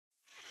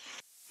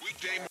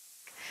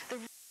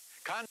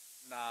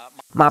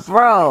My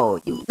bro,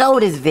 you know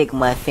this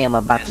VickMontFIlms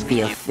about to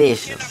be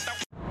official.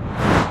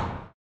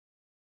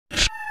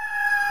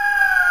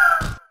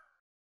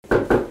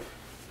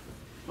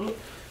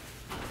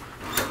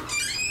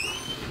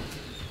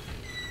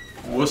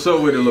 What's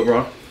up with it, lil'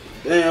 bro?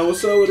 Damn,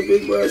 what's up with the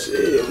big bro?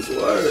 Shit, what's the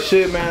word?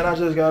 Shit, man, I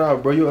just got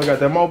out, bro. You got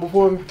that mobile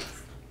for me?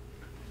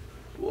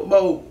 What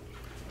mobile?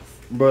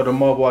 Bro, the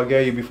mobile I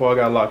gave you before I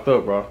got locked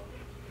up, bro.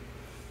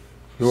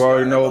 You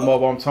already know what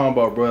mobile I'm talking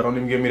about, bro. Don't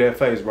even give me that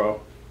face,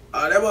 bro.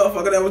 That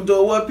motherfucker that was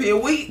doing 1P a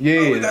week? Yeah.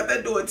 Oh, we got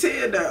that doing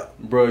 10 now.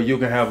 Bro, you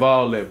can have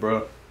all that,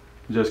 bro.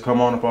 Just come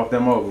on up off that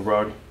mobile,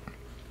 bro.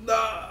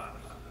 Nah.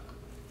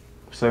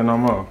 Say no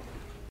more.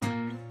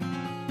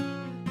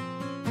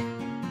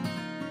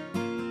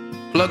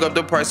 Plug up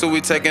the price so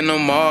we taking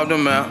them all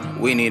them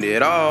out. We need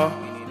it all.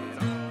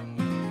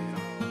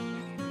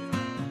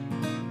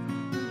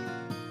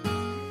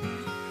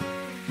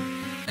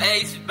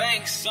 Ace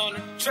Banks on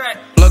the track.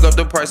 Plug up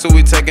the price so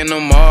we taking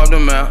them all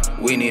them out.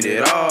 We need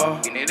it all.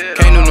 Can't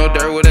do no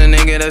dirt with a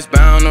nigga that's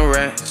bound to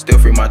rat. Still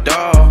free my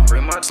dog.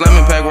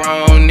 Slamming pack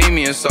wrong, need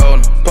me a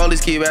soda.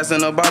 Police keep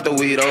asking about the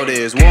weed. Oh,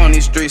 there's war on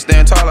these streets,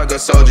 stand tall like a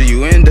soldier.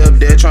 You end up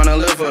dead trying to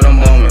live for the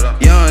moment.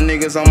 Young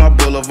niggas on my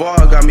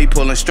boulevard got me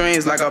pulling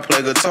strings like I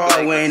play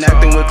guitar. We ain't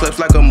acting with clips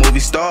like a movie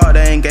star.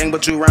 They ain't gang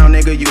but you round,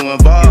 nigga, you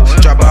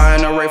involved. Drop by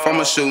in a race from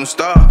a shooting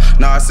star.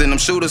 Now I send them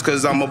shooters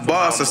cause I'm a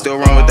boss. I still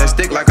run with that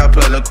stick like I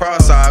play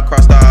lacrosse. I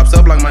cross the ops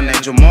up like my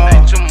name Jamal.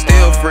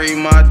 Still free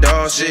my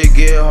dog, shit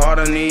get hard,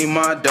 I need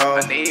my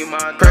dog.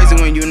 Crazy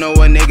when you know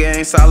a nigga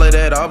ain't solid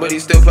at all, but he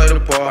still play the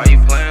part.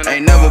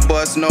 Ain't never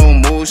bust no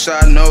move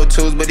shot, no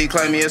twos, but he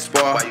claim me a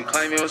spar.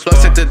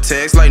 Plus hit the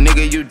text like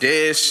nigga you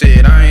dead,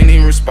 shit, I ain't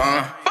even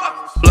respond.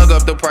 Plug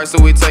up the price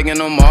so we taking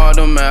them all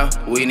them out.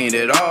 We need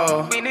it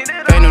all.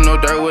 Can't do no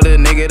dirt with a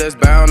nigga that's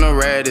bound to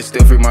rat. It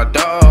still free my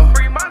dog.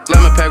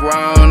 Lemon pack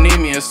round, need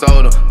me a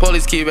soda.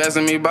 Police keep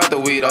asking me about the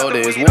weed. Oh,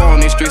 there's war on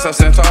these streets, I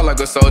stand tall like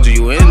a soldier.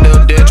 You end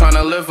up dead trying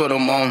to live for the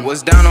moment.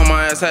 Was down on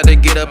my ass, had to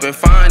get up and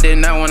find it.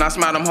 Now when I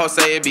smile, them hoes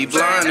say it be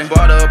blinding.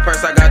 Bought her a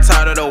purse, I got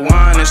tired of the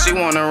wine. And she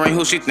wanna ring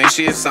who she think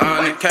she is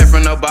signing. Came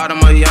from the bottom,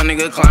 a young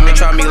nigga climbing.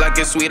 Try me like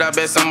it's sweet, I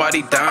bet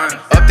somebody dying.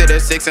 Up to the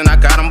 6 and I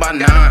got him by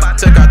 9.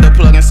 Took out the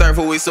plug and serve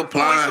who we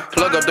supplying.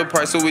 Plug up the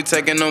price so we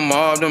taking them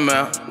all them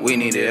out. We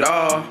need it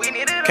all.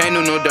 Can't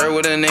do no dirt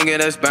with a nigga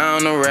that's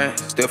bound to rat.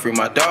 Still free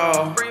my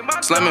dog.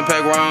 Slamming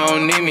pack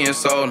wrong, need me a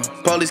soda.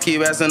 Police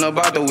keep asking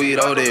about the weed.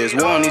 Oh, there's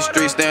war on these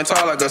streets, stand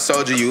tall like a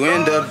soldier. You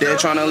end up dead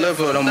trying to live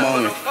for the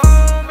moment.